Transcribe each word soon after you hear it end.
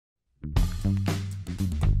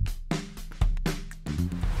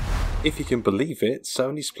If you can believe it,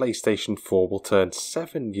 Sony's PlayStation 4 will turn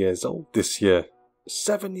 7 years old this year.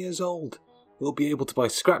 7 years old! We'll be able to buy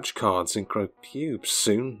scratch cards and grow pubes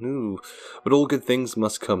soon, ooh. But all good things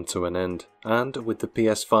must come to an end. And with the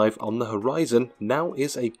PS5 on the horizon, now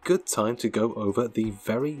is a good time to go over the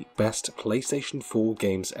very best PlayStation 4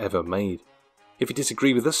 games ever made. If you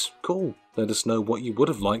disagree with us, cool. Let us know what you would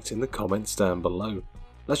have liked in the comments down below.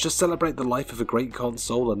 Let's just celebrate the life of a great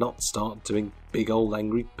console and not start doing big old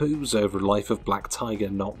angry poos over Life of Black Tiger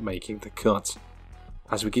not making the cut.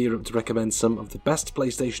 As we gear up to recommend some of the best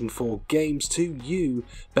PlayStation 4 games to you,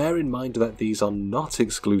 bear in mind that these are not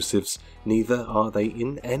exclusives, neither are they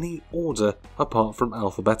in any order apart from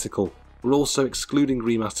alphabetical. We're also excluding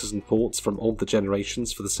remasters and ports from all the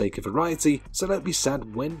generations for the sake of variety, so don't be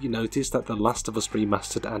sad when you notice that The Last of Us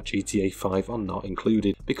Remastered and GTA 5 are not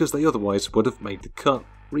included, because they otherwise would have made the cut.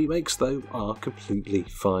 Remakes though are completely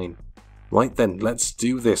fine. Right then, let's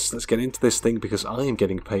do this. Let's get into this thing because I am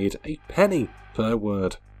getting paid a penny per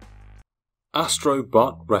word. Astro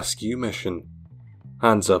Bot Rescue Mission.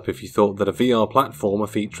 Hands up if you thought that a VR platformer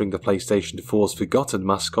featuring the PlayStation 4's forgotten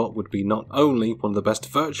mascot would be not only one of the best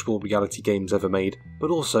virtual reality games ever made, but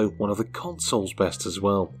also one of the console's best as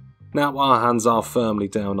well. Now our hands are firmly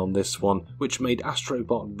down on this one, which made Astro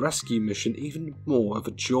Bot Rescue Mission even more of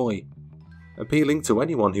a joy. Appealing to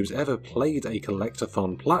anyone who's ever played a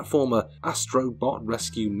collectathon platformer, Astro Bot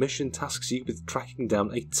Rescue Mission tasks you with tracking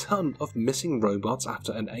down a ton of missing robots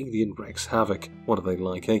after an alien wreaks havoc. What are they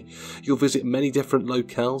like, eh? You'll visit many different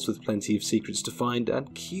locales with plenty of secrets to find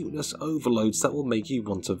and cuteness overloads that will make you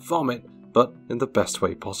want to vomit, but in the best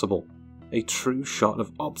way possible. A true shot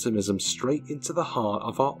of optimism straight into the heart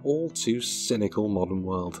of our all too cynical modern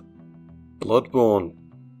world. Bloodborne.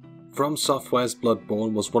 From Software's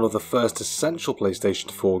Bloodborne was one of the first essential PlayStation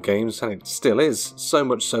 4 games, and it still is, so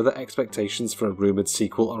much so that expectations for a rumoured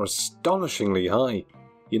sequel are astonishingly high.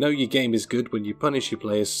 You know your game is good when you punish your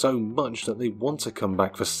players so much that they want to come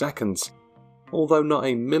back for seconds. Although not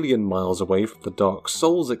a million miles away from the Dark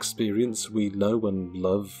Souls experience we know and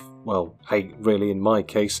love, well, hate really in my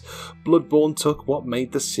case, Bloodborne took what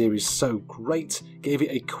made the series so great, gave it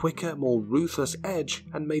a quicker, more ruthless edge,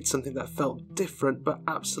 and made something that felt different but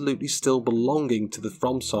absolutely still belonging to the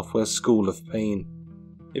From Software School of Pain.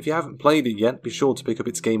 If you haven't played it yet, be sure to pick up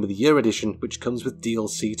its Game of the Year edition, which comes with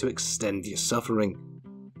DLC to extend your suffering.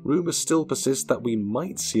 Rumours still persist that we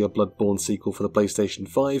might see a Bloodborne sequel for the PlayStation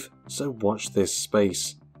 5, so watch this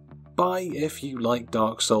space. Buy if you like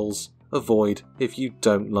Dark Souls, avoid if you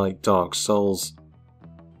don't like Dark Souls.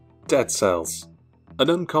 Dead Cells. An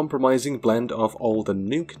uncompromising blend of old and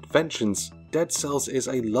new conventions, Dead Cells is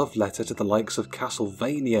a love letter to the likes of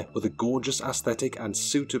Castlevania with a gorgeous aesthetic and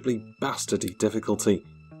suitably bastardy difficulty.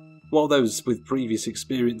 While those with previous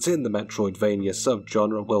experience in the Metroidvania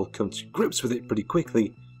subgenre will come to grips with it pretty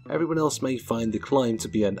quickly, everyone else may find the climb to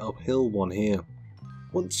be an uphill one here.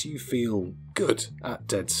 Once you feel good at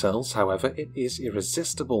Dead Cells, however, it is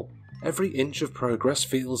irresistible. Every inch of progress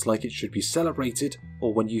feels like it should be celebrated,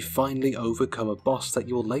 or when you finally overcome a boss that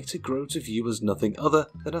you will later grow to view as nothing other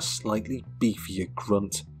than a slightly beefier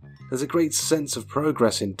grunt. There's a great sense of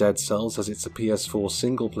progress in Dead Cells as it's a PS4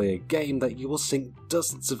 single-player game that you will sink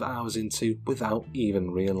dozens of hours into without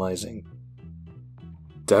even realising.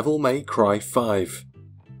 Devil May Cry 5.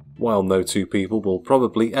 While no two people will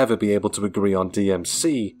probably ever be able to agree on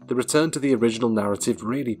DMC, the return to the original narrative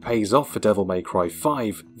really pays off for Devil May Cry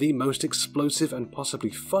 5, the most explosive and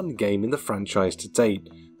possibly fun game in the franchise to date,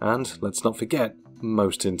 and, let's not forget,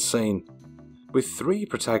 most insane. With 3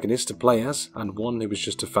 protagonists to play as, and one who is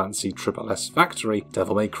just a fancy SSS factory,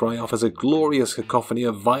 Devil May Cry offers a glorious cacophony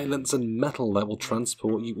of violence and metal that will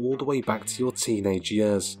transport you all the way back to your teenage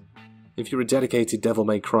years. If you're a dedicated Devil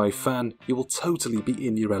May Cry fan, you will totally be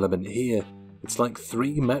in your element here. It's like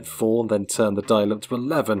 3 met 4 then turn the dial up to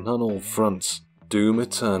 11 on all fronts. Doom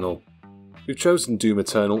Eternal. We've chosen Doom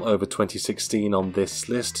Eternal over 2016 on this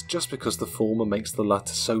list just because the former makes the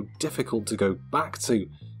latter so difficult to go back to.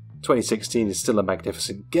 2016 is still a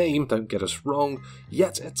magnificent game, don't get us wrong,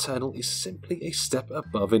 yet Eternal is simply a step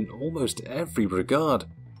above in almost every regard.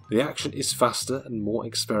 The action is faster and more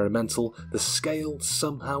experimental, the scale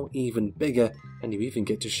somehow even bigger, and you even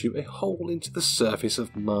get to shoot a hole into the surface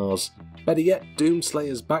of Mars. Better yet,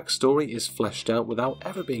 Doomslayer's backstory is fleshed out without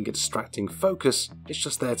ever being a distracting focus, it's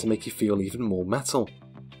just there to make you feel even more metal.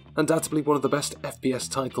 Undoubtedly one of the best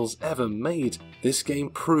FPS titles ever made, this game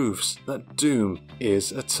proves that Doom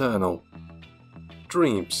is eternal.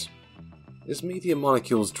 Dreams. Is Media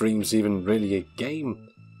Molecule's Dreams even really a game?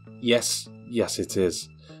 Yes it is.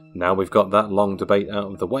 Now we've got that long debate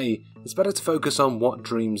out of the way, it's better to focus on what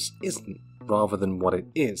Dreams isn't, rather than what it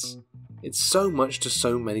is. It's so much to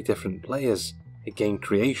so many different players. A game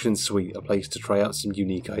creation suite, a place to try out some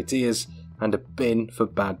unique ideas, and a bin for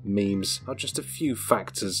bad memes are just a few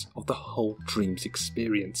factors of the whole Dreams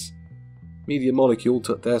experience. Media Molecule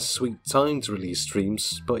took their sweet time to release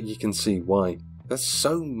Dreams, but you can see why. There's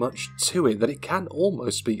so much to it that it can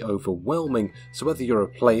almost be overwhelming, so whether you're a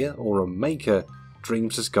player or a maker,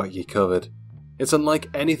 Dreams has got you covered. It's unlike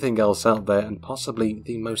anything else out there and possibly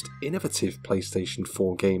the most innovative PlayStation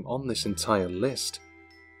 4 game on this entire list.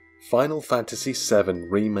 Final Fantasy VII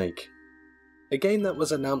Remake. A game that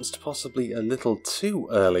was announced possibly a little too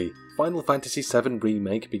early, Final Fantasy VII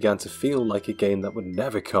Remake began to feel like a game that would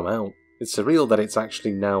never come out. It's surreal that it's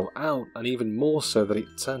actually now out, and even more so that it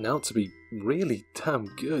turned out to be really damn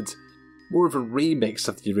good. More of a remix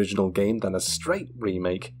of the original game than a straight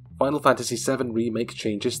remake, Final Fantasy VII Remake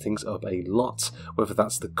changes things up a lot, whether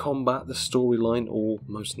that's the combat, the storyline, or,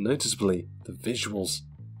 most noticeably, the visuals.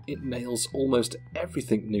 It nails almost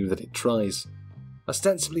everything new that it tries.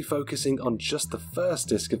 Ostensibly focusing on just the first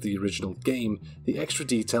disc of the original game, the extra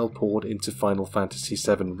detail poured into Final Fantasy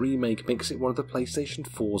VII Remake makes it one of the PlayStation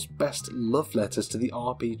 4's best love letters to the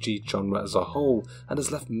RPG genre as a whole, and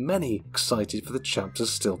has left many excited for the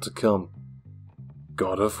chapters still to come.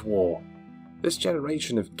 God of War. This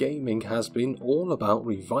generation of gaming has been all about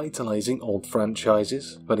revitalising old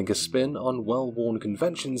franchises, putting a spin on well-worn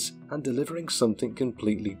conventions, and delivering something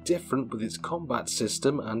completely different with its combat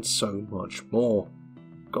system and so much more.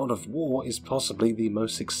 God of War is possibly the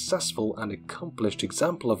most successful and accomplished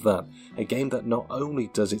example of that, a game that not only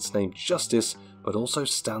does its name justice, but also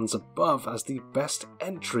stands above as the best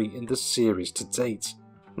entry in the series to date.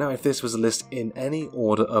 Now, if this was a list in any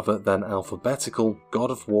order other than alphabetical,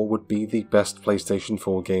 God of War would be the best PlayStation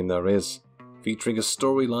 4 game there is. Featuring a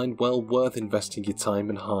storyline well worth investing your time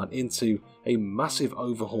and heart into, a massive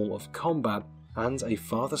overhaul of combat, and a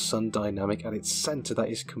father-son dynamic at its centre that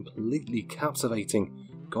is completely captivating,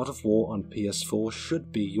 God of War on PS4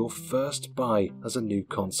 should be your first buy as a new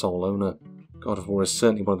console owner. God of War is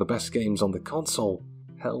certainly one of the best games on the console.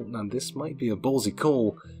 Hell, and this might be a ballsy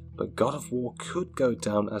call, but God of War could go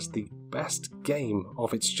down as the best game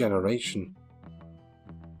of its generation.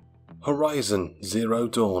 Horizon Zero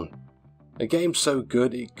Dawn. A game so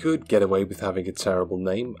good it could get away with having a terrible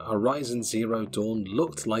name, Horizon Zero Dawn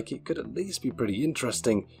looked like it could at least be pretty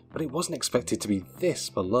interesting, but it wasn't expected to be this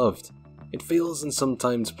beloved. It feels and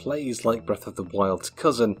sometimes plays like Breath of the Wild's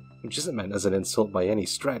cousin, which isn't meant as an insult by any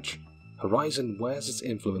stretch. Horizon wears its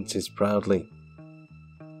influences proudly.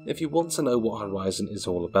 If you want to know what Horizon is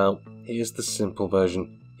all about, here's the simple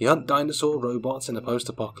version. You hunt dinosaur robots in a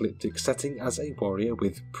post-apocalyptic setting as a warrior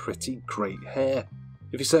with pretty great hair.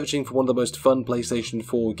 If you're searching for one of the most fun PlayStation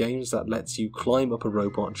 4 games that lets you climb up a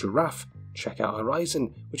robot giraffe, check out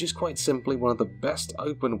Horizon, which is quite simply one of the best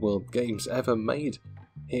open-world games ever made.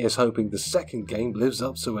 Here's hoping the second game lives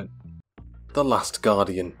up to it. The Last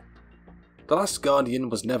Guardian. The Last Guardian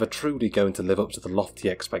was never truly going to live up to the lofty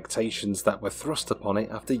expectations that were thrust upon it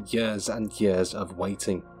after years and years of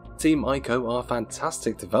waiting. Team Ico are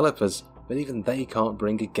fantastic developers, but even they can't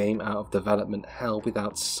bring a game out of development hell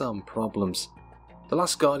without some problems. The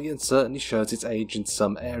Last Guardian certainly shows its age in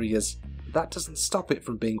some areas, but that doesn't stop it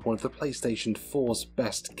from being one of the PlayStation 4's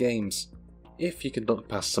best games. If you can look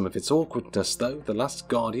past some of its awkwardness though, The Last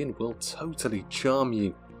Guardian will totally charm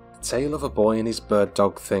you. Tale of a boy and his bird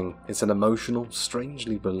dog thing. It's an emotional,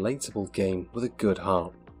 strangely relatable game with a good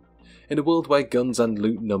heart. In a world where guns and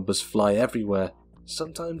loot numbers fly everywhere,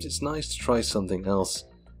 sometimes it's nice to try something else,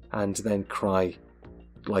 and then cry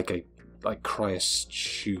a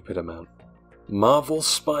stupid amount. Marvel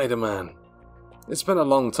Spider-Man. It's been a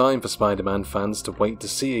long time for Spider-Man fans to wait to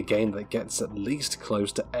see a game that gets at least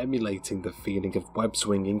close to emulating the feeling of web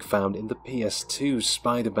swinging found in the PS2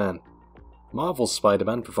 Spider-Man. Marvel's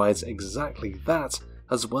Spider-Man provides exactly that,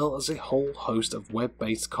 as well as a whole host of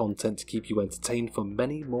web-based content to keep you entertained for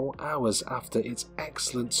many more hours after its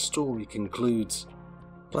excellent story concludes.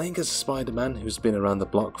 Playing as a Spider-Man who's been around the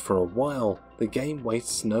block for a while, the game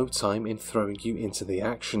wastes no time in throwing you into the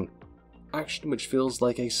action. Action which feels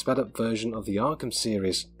like a sped-up version of the Arkham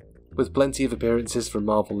series, with plenty of appearances from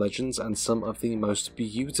Marvel Legends and some of the most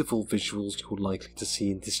beautiful visuals you're likely to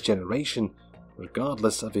see in this generation.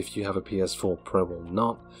 Regardless of if you have a PS4 Pro or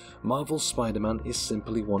not, Marvel's Spider-Man is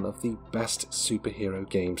simply one of the best superhero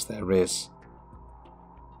games there is.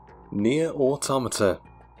 NieR Automata.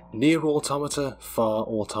 NieR Automata, Far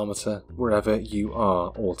Automata, wherever you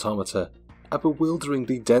are Automata. A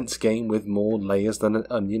bewilderingly dense game with more layers than an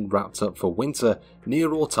onion wrapped up for winter,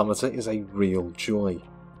 NieR Automata is a real joy.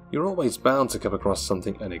 You're always bound to come across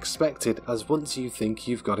something unexpected, as once you think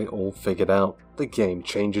you've got it all figured out, the game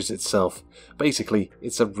changes itself. Basically,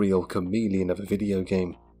 it's a real chameleon of a video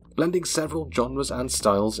game, blending several genres and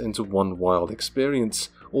styles into one wild experience.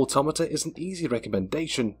 Automata is an easy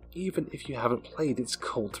recommendation, even if you haven't played its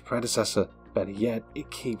cult predecessor. Better yet,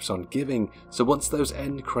 it keeps on giving, so once those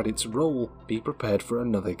end credits roll, be prepared for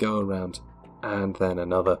another go-around. And then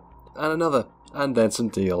another. And another. And then some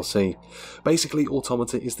DLC. Basically,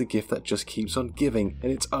 Automata is the gift that just keeps on giving in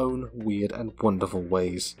its own weird and wonderful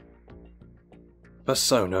ways.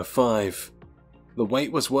 Persona 5. The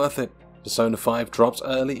wait was worth it. Persona 5 dropped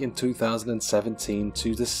early in 2017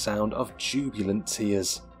 to the sound of jubilant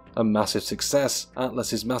tears. A massive success,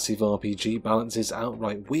 Atlus's massive RPG balances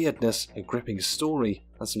outright weirdness, a gripping story,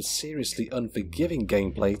 and some seriously unforgiving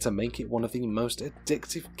gameplay to make it one of the most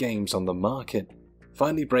addictive games on the market.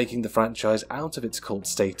 Finally breaking the franchise out of its cult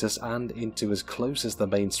status and into as close as the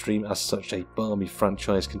mainstream as such a balmy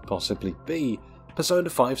franchise can possibly be, Persona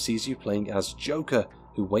 5 sees you playing as Joker,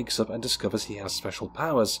 who wakes up and discovers he has special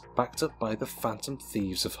powers, backed up by the Phantom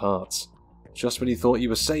Thieves of Hearts. Just when you thought you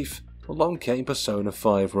were safe, along came Persona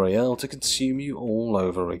 5 Royale to consume you all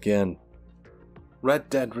over again. Red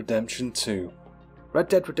Dead Redemption 2. Red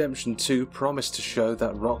Dead Redemption 2 promised to show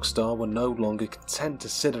that Rockstar were no longer content to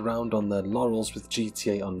sit around on their laurels with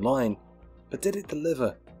GTA Online, but did it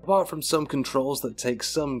deliver? Apart from some controls that take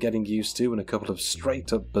some getting used to and a couple of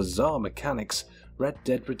straight up bizarre mechanics, Red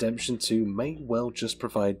Dead Redemption 2 may well just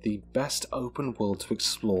provide the best open world to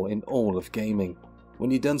explore in all of gaming. When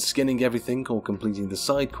you're done skinning everything or completing the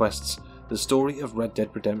side quests, the story of Red Dead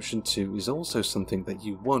Redemption 2 is also something that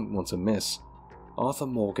you won't want to miss. Arthur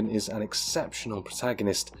Morgan is an exceptional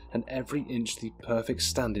protagonist, and every inch the perfect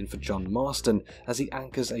stand-in for John Marston as he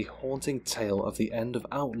anchors a haunting tale of the end of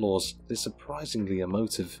Outlaws that is surprisingly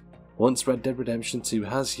emotive. Once Red Dead Redemption 2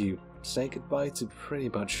 has you, say goodbye to pretty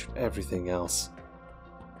much everything else.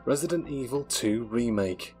 Resident Evil 2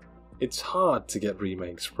 Remake. It's hard to get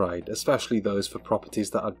remakes right, especially those for properties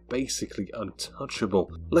that are basically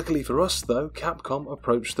untouchable. Luckily for us though, Capcom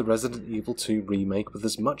approached the Resident Evil 2 remake with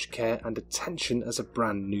as much care and attention as a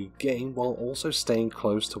brand new game, while also staying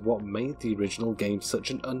close to what made the original game such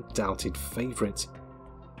an undoubted favourite.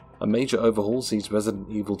 A major overhaul sees Resident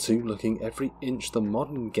Evil 2 looking every inch the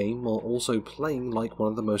modern game while also playing like one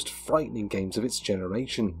of the most frightening games of its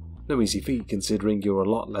generation. No easy feat considering you're a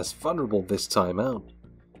lot less vulnerable this time out.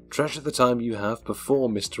 Treasure the time you have before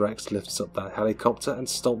Mr. X lifts up that helicopter and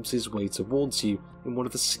stomps his way towards you in one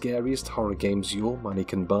of the scariest horror games your money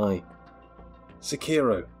can buy.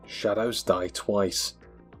 Sekiro, Shadows Die Twice.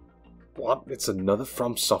 What? It's another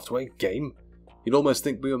From Software game? You'd almost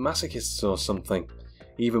think we were masochists or something.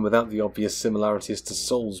 Even without the obvious similarities to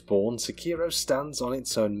Soulsborne, Sekiro stands on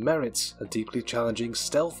its own merits, a deeply challenging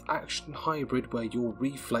stealth action hybrid where your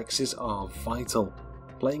reflexes are vital.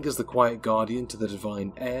 Playing as the quiet guardian to the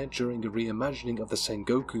divine heir during a reimagining of the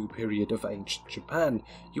Sengoku period of ancient Japan,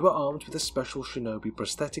 you are armed with a special shinobi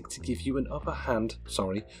prosthetic to give you an upper hand,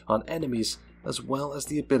 on enemies, as well as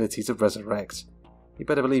the ability to resurrect. You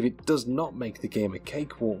better believe it does not make the game a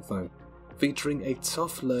cakewalk though. Featuring a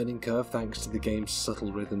tough learning curve thanks to the game's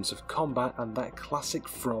subtle rhythms of combat and that classic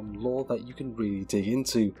From lore that you can really dig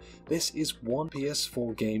into, this is one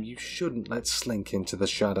PS4 game you shouldn't let slink into the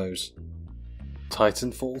shadows.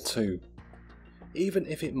 Titanfall 2. Even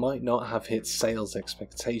if it might not have hit sales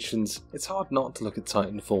expectations, it's hard not to look at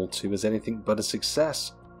Titanfall 2 as anything but a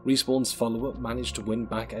success. Respawn's follow-up managed to win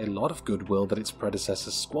back a lot of goodwill that its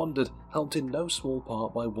predecessor squandered, helped in no small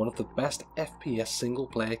part by one of the best FPS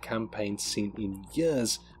single-player campaigns seen in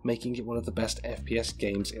years, making it one of the best FPS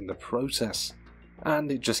games in the process.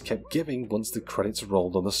 And it just kept giving once the credits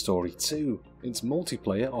rolled on the story too. Its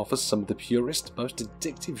multiplayer offers some of the purest, most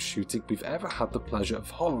addictive shooting we've ever had the pleasure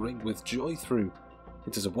of hollering with joy through.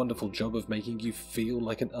 It does a wonderful job of making you feel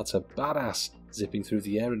like an utter badass. Zipping through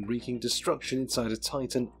the air and wreaking destruction inside a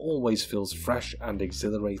Titan always feels fresh and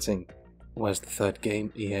exhilarating. Where's the third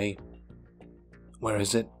game, EA? Where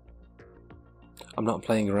is it? I'm not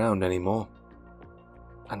playing around anymore.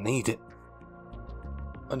 I need it.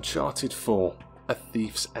 Uncharted 4. A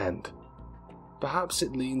Thief's End. Perhaps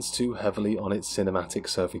it leans too heavily on its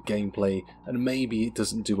cinematics over gameplay, and maybe it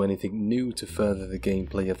doesn't do anything new to further the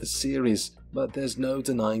gameplay of the series, but there's no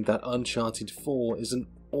denying that Uncharted 4 is an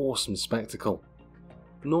awesome spectacle.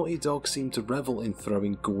 Naughty Dog seem to revel in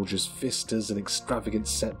throwing gorgeous vistas and extravagant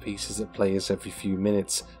set pieces at players every few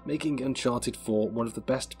minutes, making Uncharted 4 one of the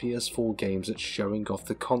best PS4 games at showing off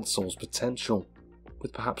the console's potential.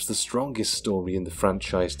 With perhaps the strongest story in the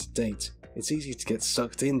franchise to date, it's easy to get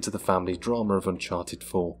sucked into the family drama of Uncharted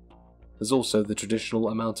 4. There's also the traditional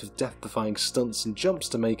amount of death-defying stunts and jumps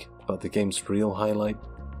to make, but the game's real highlight,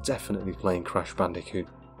 definitely playing Crash Bandicoot.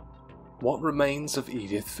 What remains of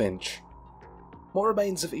Edith Finch? What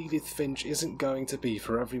remains of Edith Finch isn't going to be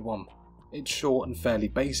for everyone. It's short and fairly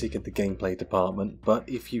basic at the gameplay department, but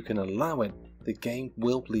if you can allow it, the game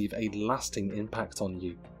will leave a lasting impact on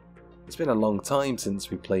you. It's been a long time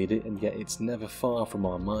since we played it, and yet it's never far from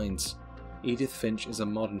our minds. Edith Finch is a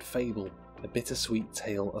modern fable, a bittersweet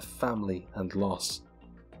tale of family and loss.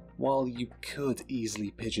 While you could easily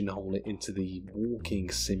pigeonhole it into the walking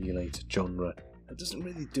simulator genre, it doesn't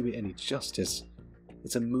really do it any justice.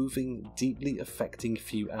 It's a moving, deeply affecting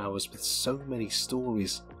few hours with so many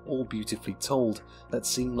stories, all beautifully told, that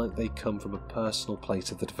seem like they come from a personal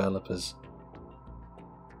place of the developers.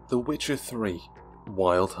 The Witcher 3: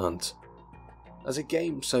 Wild Hunt. As a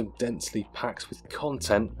game so densely packed with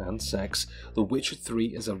content and sex, The Witcher 3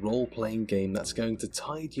 is a role-playing game that's going to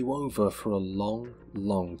tide you over for a long,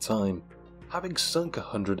 long time. Having sunk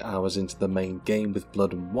 100 hours into the main game with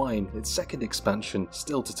Blood and Wine, its second expansion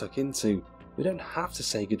still to tuck into, we don't have to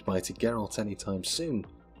say goodbye to Geralt anytime soon,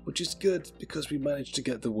 which is good because we managed to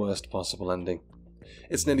get the worst possible ending.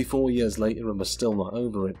 It's nearly 4 years later and we're still not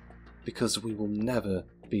over it, because we will never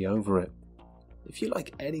be over it. If you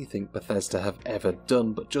like anything Bethesda have ever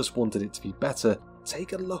done but just wanted it to be better,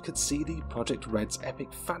 take a look at CD Projekt Red's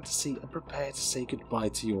epic fantasy and prepare to say goodbye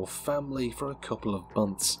to your family for a couple of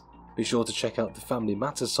months. Be sure to check out the Family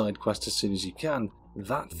Matters side quest as soon as you can.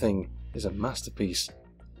 That thing is a masterpiece.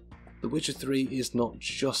 The Witcher 3 is not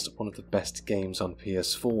just one of the best games on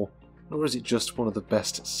PS4, nor is it just one of the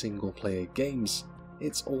best single-player games.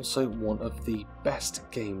 It's also one of the best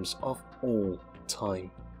games of all time.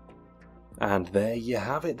 And there you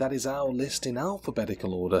have it, that is our list in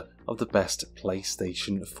alphabetical order of the best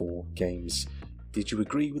PlayStation 4 games. Did you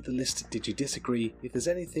agree with the list? Did you disagree? If there's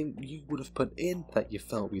anything you would have put in that you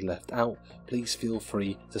felt we left out, please feel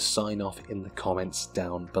free to sign off in the comments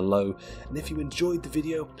down below. And if you enjoyed the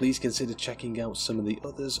video, please consider checking out some of the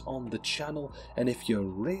others on the channel. And if you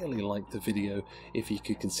really liked the video, if you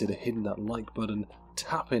could consider hitting that like button,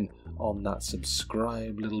 tapping on that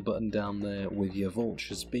subscribe little button down there with your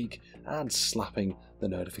Vultures beak, and slapping the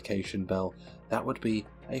notification bell. That would be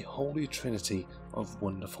a holy trinity of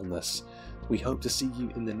wonderfulness. We hope to see you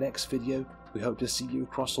in the next video. We hope to see you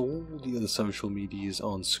across all the other social medias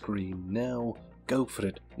on screen now. Go for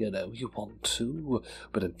it, you know you want to.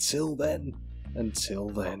 But until then,